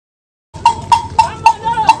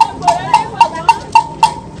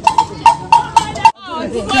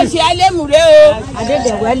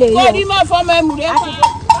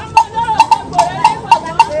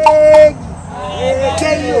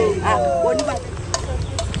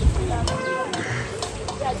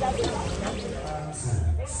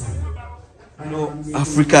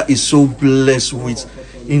Africa is so blessed with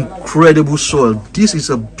incredible soil. This is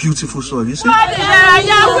a beautiful soil, you see?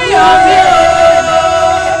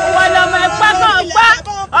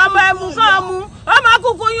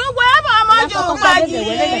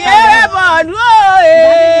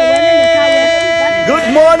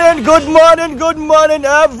 Good morning,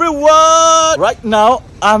 everyone. Right now,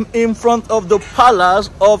 I'm in front of the palace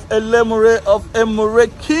of In Emure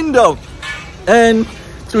Kingdom. And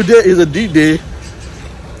today is a D-Day.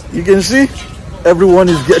 You can see everyone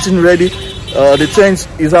is getting ready. The tent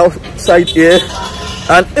is outside here,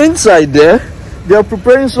 and inside there they are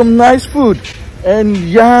preparing some nice food. And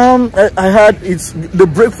yam, I heard the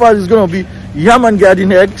breakfast is gonna be yam and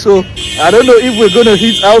garden egg. So I don't know if we're gonna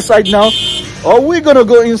eat outside now or we're gonna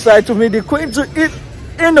go inside to meet the queen to eat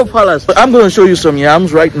in the palace. But I'm gonna show you some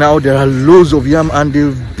yams right now. There are loads of yam, and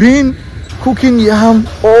they've been cooking yam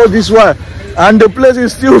all this while, and the place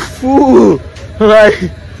is still full,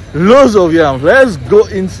 like loads of yams. Let's go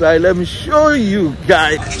inside. Let me show you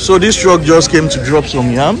guys. So this truck just came to drop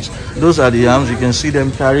some yams. Those are the yams. You can see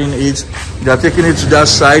them carrying it. They are taking it to that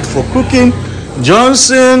side for cooking.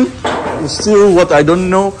 Johnson is still what I don't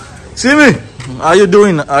know. Timmy, how are you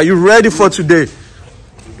doing? Are you ready for today?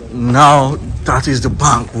 Now that is the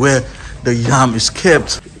bank where the yam is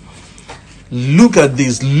kept. Look at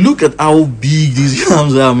this. Look at how big these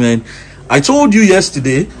yams are, man. I told you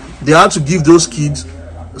yesterday they had to give those kids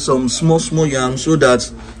some small yams so that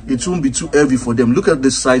it won't be too heavy for them. Look at the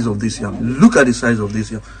size of this yam. Look at the size of this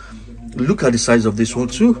yam. Look at the size of this one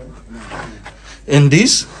too. And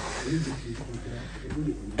this,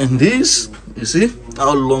 you see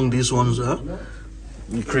how long these ones are?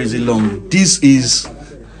 Crazy long. This is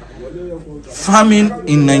farming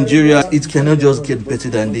in Nigeria. It cannot just get better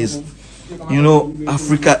than this. You know,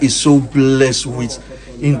 Africa is so blessed with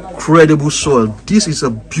incredible soil. This is a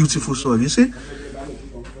beautiful soil, you see?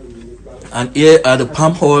 And here are the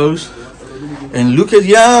palm oils. And look at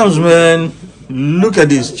yams, man. Look at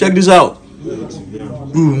this. Check this out.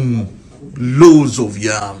 Boom. Loads of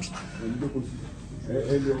yams.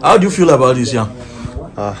 How do you feel about this yam?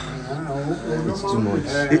 It's too much.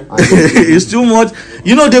 It's too much.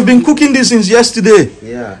 You know, they've been cooking this since yesterday.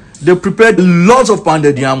 Yeah. They prepared lots of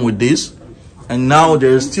pounded yam with this. And now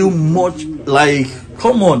there's still much. Like,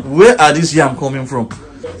 come on. Where are these yam coming from?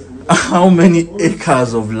 How many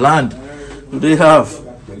acres of land do they have?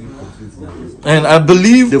 And I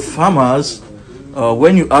believe the farmers,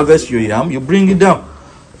 when you harvest your yam, you bring it down.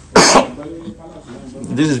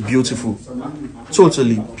 This is beautiful.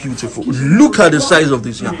 Totally beautiful. Look at the size of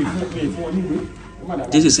this yam.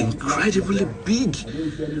 This is incredibly big.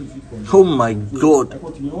 Oh my god.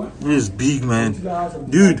 This is big, man.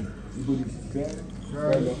 Dude.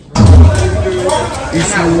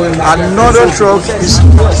 Another truck is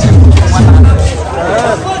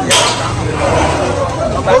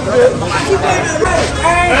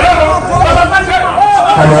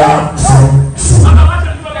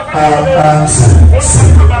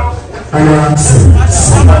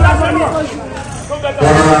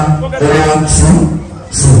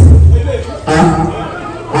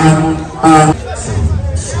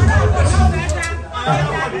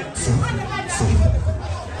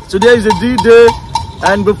Today is a D-Day,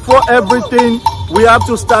 and before everything we have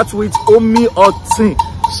to start with Omi Otin.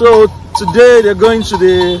 So today they're going to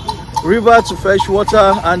the river to fetch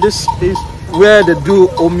water, and this is where they do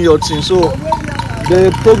Omi Otin. So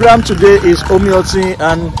the program today is Omi Otin,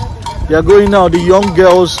 and they are going now. The young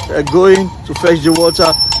girls are going to fetch the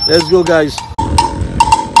water. Let's go, guys.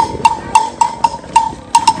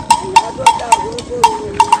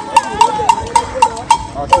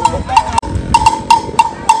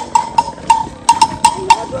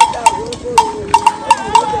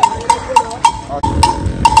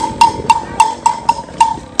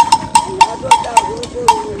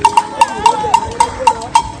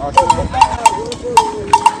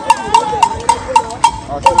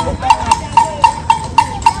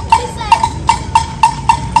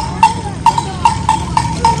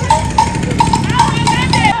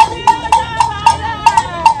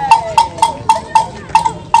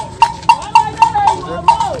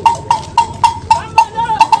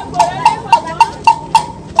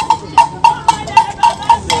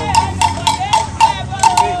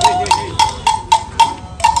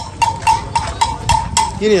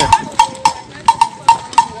 Here.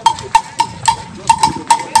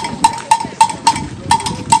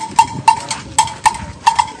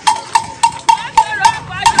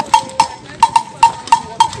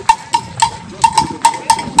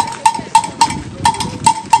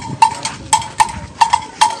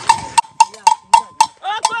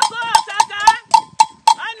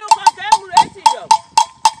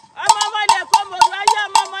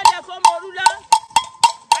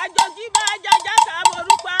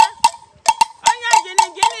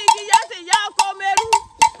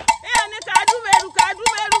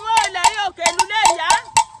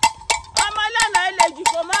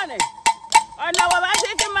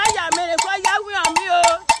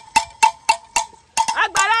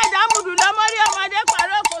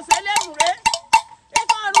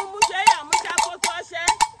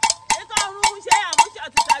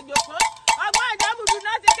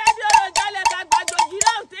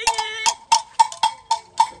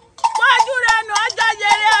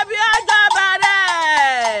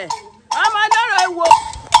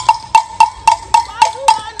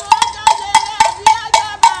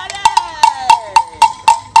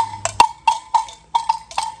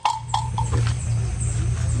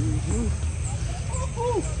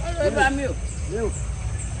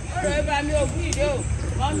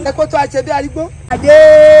 Ẹ kó tó àṣẹ bí arígbó.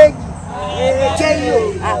 Adé yìí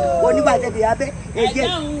o, onígbàdé bí abẹ́ ẹ̀jẹ̀.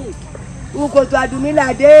 Uko tó adùnmílà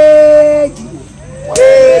déèjì.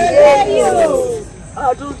 Yìí o.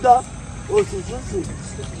 Ọdún lọ, oṣù tútù,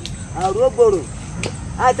 àrógbòrò,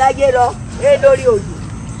 àtàgé lọ, lórí òjò.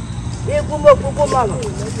 Ikú mọ̀ kúkú mọ̀rọ̀.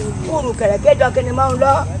 Kúrú kẹ̀rẹ̀kẹ́ dọ́kẹ́ni máa ń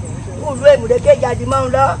lọ. Kúrú èmùrè kéjàdì máa ń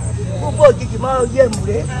lọ. Kúkú òjijì máa ń yé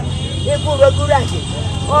èmùrè. Ikú rojú ràjì.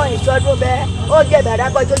 Wọ́n ìsọdún bẹ́ẹ̀. Ó jẹ́ bàrà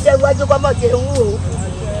kan tó jẹ́ iwájú kọ́mọ̀ ṣe ń wù ú.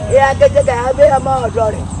 Ìyá kékeré àgbé ọmọ ọ̀dọ́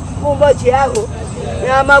rẹ̀. Fún bó ṣe á o.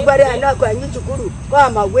 Ìyá ọmọ gbẹ́rẹ́ àná ọkọ̀ ẹ̀yìn tùkúrù kọ́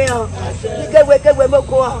àmọ̀ gbé hàn. Ní kéwékéwé mo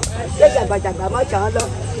kó hàn. Ṣé jàgbàjàgbà mọ̀ ṣàn án lọ.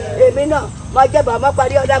 Èmi náà mo jẹ́bọ̀ ọmọ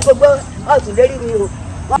parí ọ̀dà gbogbo ọ̀tún lérí mi o.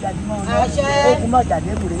 Ogun mọ̀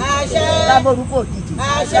dàdé bùrẹ́. Láború kò dìjì.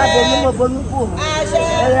 Láború mo bonú kú o.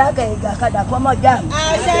 Ẹ̀rọ akẹ́yìn gàkadà kọ́ mọ̀ jáàmù.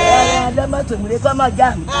 Ẹ̀rọ alọ́mọ̀tò ìmúre kọ́ mọ̀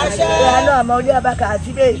jáàmù. Ẹ̀rọ náà ọmọ orí ọba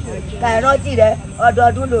kàásídé. Kàìrántì rẹ̀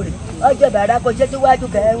ọdọọdún lòrè. Ọjọ́ bàrà kò ṣe síwájú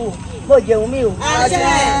kẹ́hìn o. Mo jẹun mi o.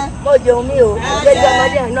 Mo jẹun mi o. Lẹ́jọ́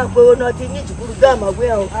ọmọdé àná pé ó náà ti ní ìtùkúrú gbọ́ ọmọ gbé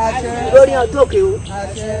o. Lórí ọtún òkè o.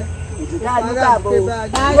 Ìdá mi káàbọ̀ o.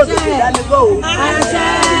 Mo sì ti dá mi gbọ́ o.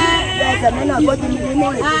 Ẹsẹ̀ mi náà kó ti mi ní mú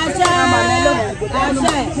rẹ̀. Ọmọ mi lónìí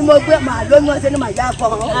àgbẹ̀dẹ́ tí mo gbé màá lóyún ọ̀sẹ̀ ní màá yá kọ́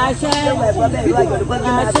ọ́n. Ṣé wọ́n ẹ̀fọ́ bẹ́ẹ̀ ló wà jọ̀dún kó ti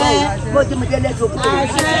máa kọ́ ọ́n. Mo ti mi délé tó kúrò.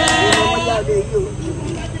 Mo yá ọdẹ yìí o.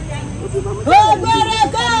 Ògbèrè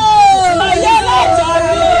kọ́ ọ̀yẹ́ lọ́jọ́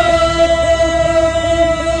mi.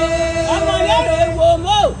 Ọmọ lẹ́rọ èwo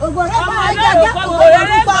mọ́. Ògbèrè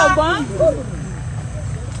kọ́ ọ̀gbọ́n.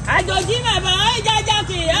 Àjòjì mẹ́fà ó jájá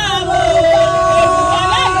kì í yá ọmọ. Èwùkọ́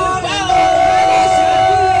lálùfẹ́ o.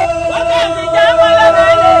 Wọ́n bá ti já wọn lọ́nà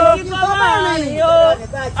ilé kíkọ́ máa rìn o.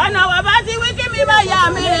 Ọ̀nà bàbá ti wí kí mi má yà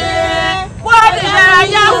mí rẹ̀. Wọ́n ti dára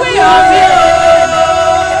yá wí òbí o.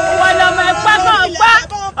 Wọ́n lọ́mọ ẹ̀pá kan gbá.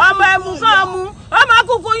 Ọmọ ẹ̀mú kan mú. Ọmọ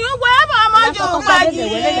kùkù yín gbé ọmọ jù pàjì.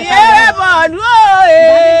 Eré bọ̀ọ̀lù òye.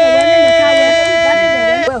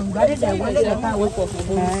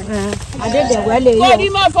 Kọ́ni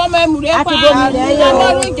máa fọmọ ẹ̀mùrẹ́ pa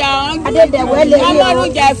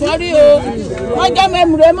amọ́rúnjà ìfọ́rí o. Wọ́n jọ ọmọ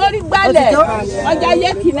ẹ̀mùrẹ́ mọ́rí gbálẹ̀. Wọ́n jọ ayé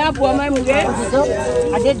kìnnàpù ọmọ ẹ̀mùrẹ́.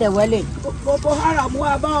 Adédèwẹ́lẹ̀. Boko Haram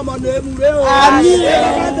wà bá ọmọ náà ẹ̀mùrẹ́ o. Àmín.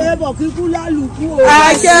 Ẹ̀rọ ẹ̀bọ̀ kíkú lálùkù o.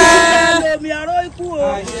 Àṣẹ. Omi àrọ́ ikú o.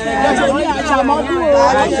 Ìjọba ní àṣàmọ́dún o.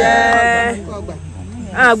 Àṣẹ.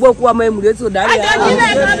 Àgbókù ọmọ ẹ̀mùrẹ́ tó dárí. Àjọjì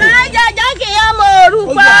mẹ́fà máa ń jẹjọ́ kì í ọmọ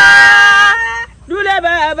òrùpa. Dúlé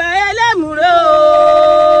bàbá ẹlẹ́mùrẹ́ o.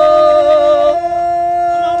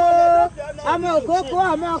 Ọmọ òkókó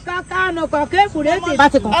ọmọ kákánù kọ̀ọ̀kẹ́ ẹ̀mùrẹ́ ti.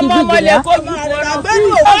 Ọmọ ọmọlẹ̀ kó bí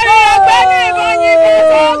wọ́n. Orí ẹgbẹ́ ní ìbọn yìí ní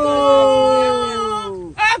sọ́kùn.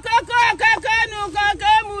 Akẹ́kọ̀ọ́ nù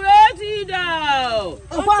kọ̀ọ̀kẹ́ ẹ̀mùrẹ́ ti dà.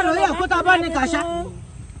 Ọ̀pọ̀ ọ̀rọ̀ yẹ kó ta bá ní kàṣá.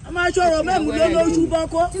 A máa ṣọ̀rọ̀ mẹ́mùrẹ́ lóṣù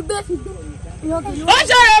bọ́kọ́. Ó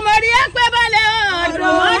ṣòro mọ̀rí ẹgbẹ́ balẹ̀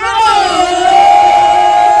ọ̀dùn mọ́tò.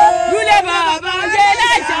 Dúlé bàbá ọjọ́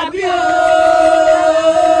ẹlẹ́ṣàbí o.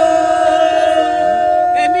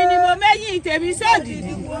 Èmi ni mo mẹ́yìn tèmi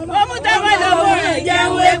sọ́ọ̀dìdì. Ó mú tẹ́wọ́ lọ́wọ́ rẹ̀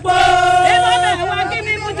jẹun epo. Èmo náà wá kí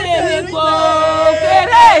mímú tèmi pò.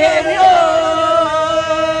 Kéré èmi o.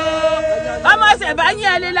 Ọmọ ṣẹ̀báyé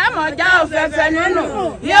ẹlẹ́ lámọ̀já òfẹ́fẹ́ nínú.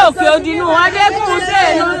 Ní òkè òdìnnú Adégún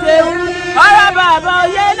sẹ́ẹ̀nù tẹ̀wú. Ọ̀rọ̀ bàbá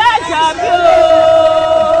ọyẹ́ ẹlẹ́ṣàbí o.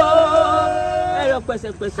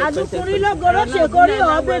 Àdùkúrí lọ́gọ́rọ́ ṣèkórí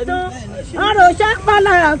ọ̀gbẹ́ tán. Ọ̀rọ̀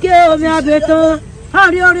ṣàpàlà kí omi abẹ tán.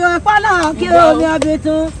 Ọ̀rẹ́ orí ọ̀pàlà kí omi abẹ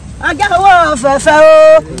tán. Ajá owó ọ̀fẹ́fẹ́ o.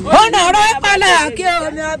 Ọ̀nà ọ̀rọ̀ ìpàlà kí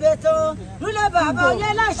omi abẹ tán. Lúlẹ̀ bàbá oyè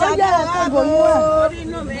láṣàjẹ́ ẹ̀kọ́ o.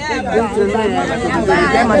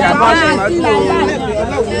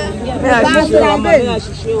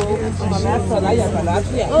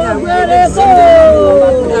 Ògbèrè kò.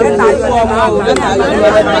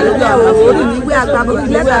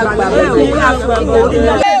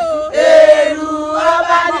 Èrù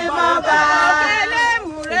ọba ni mo bá.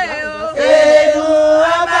 Ẹlẹ́mùrẹ́ o. Èrù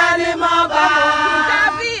ọba ni mo bá.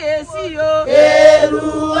 Kábíyèsí o. Èrù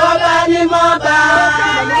ọba ni mo bá.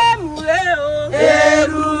 Ẹlẹ́mùrẹ́ o.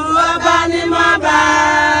 Èrù ọba ni mo bá.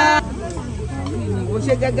 Ó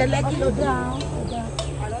ṣe gẹ́gẹ́ lẹ́kí ló dá.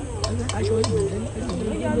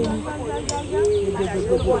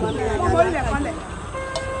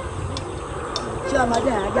 Ṣé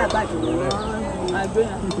ọmọdé àjà bá ti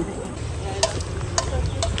wọ́n?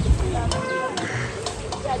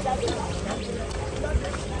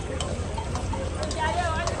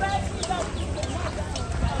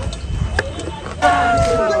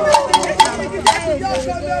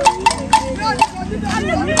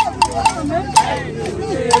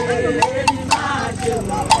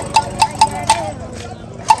 Thank you.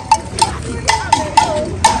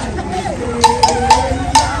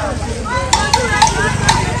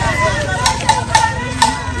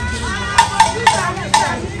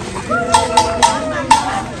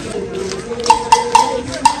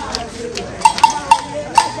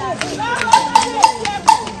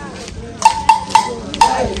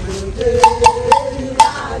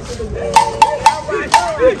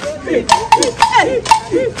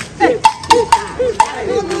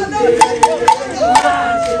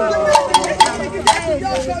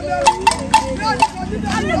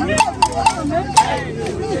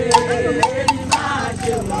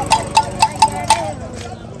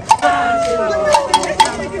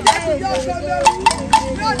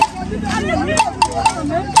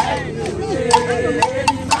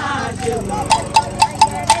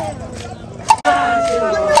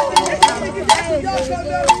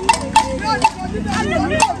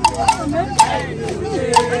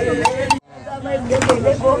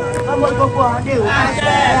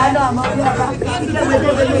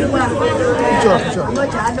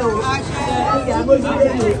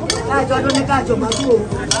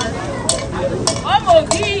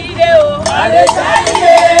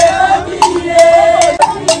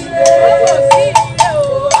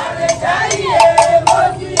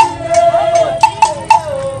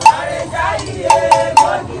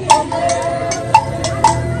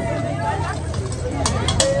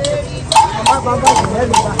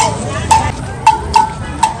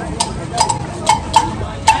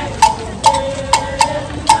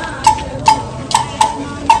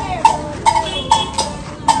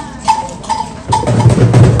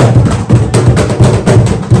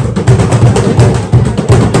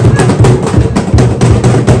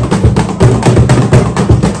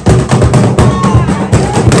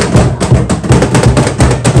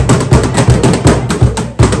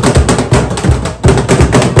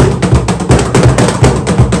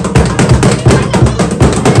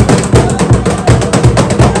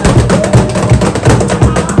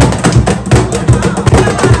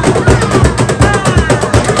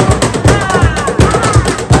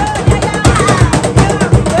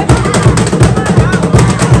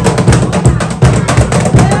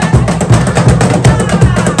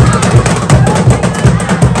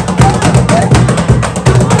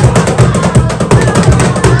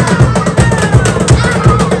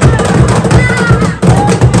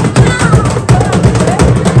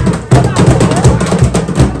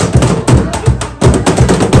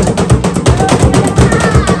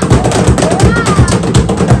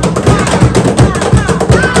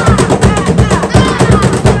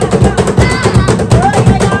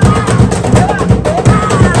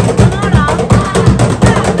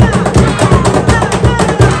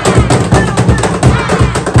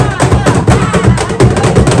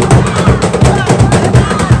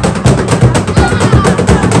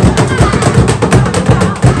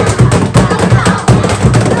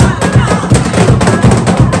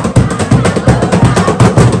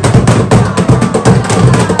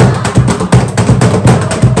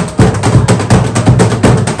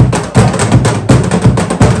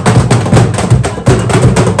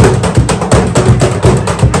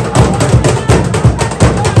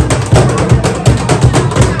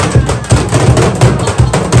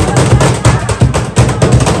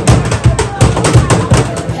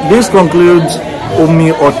 This concludes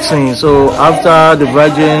Omi Otin. So after the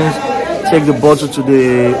virgins take the bottle to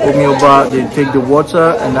the Omi Oba, they take the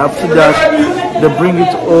water, and after that they bring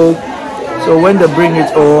it home. So when they bring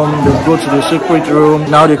it home, they go to the secret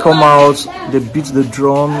room. Now they come out, they beat the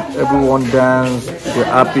drum, everyone dance, they're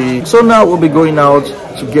happy. So now we'll be going out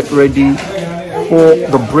to get ready for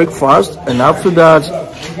the breakfast, and after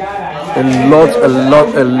that a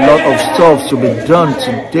lot of stuff to be done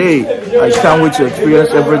today. I can't wait to experience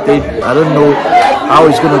everything. I don't know how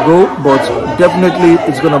it's gonna go, but definitely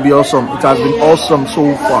it's gonna be awesome. It has been awesome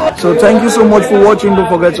so far. So thank you so much for watching. Don't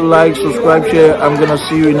forget to like, subscribe, share. I'm gonna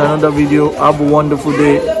see you in another video. Have a wonderful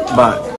day. Bye.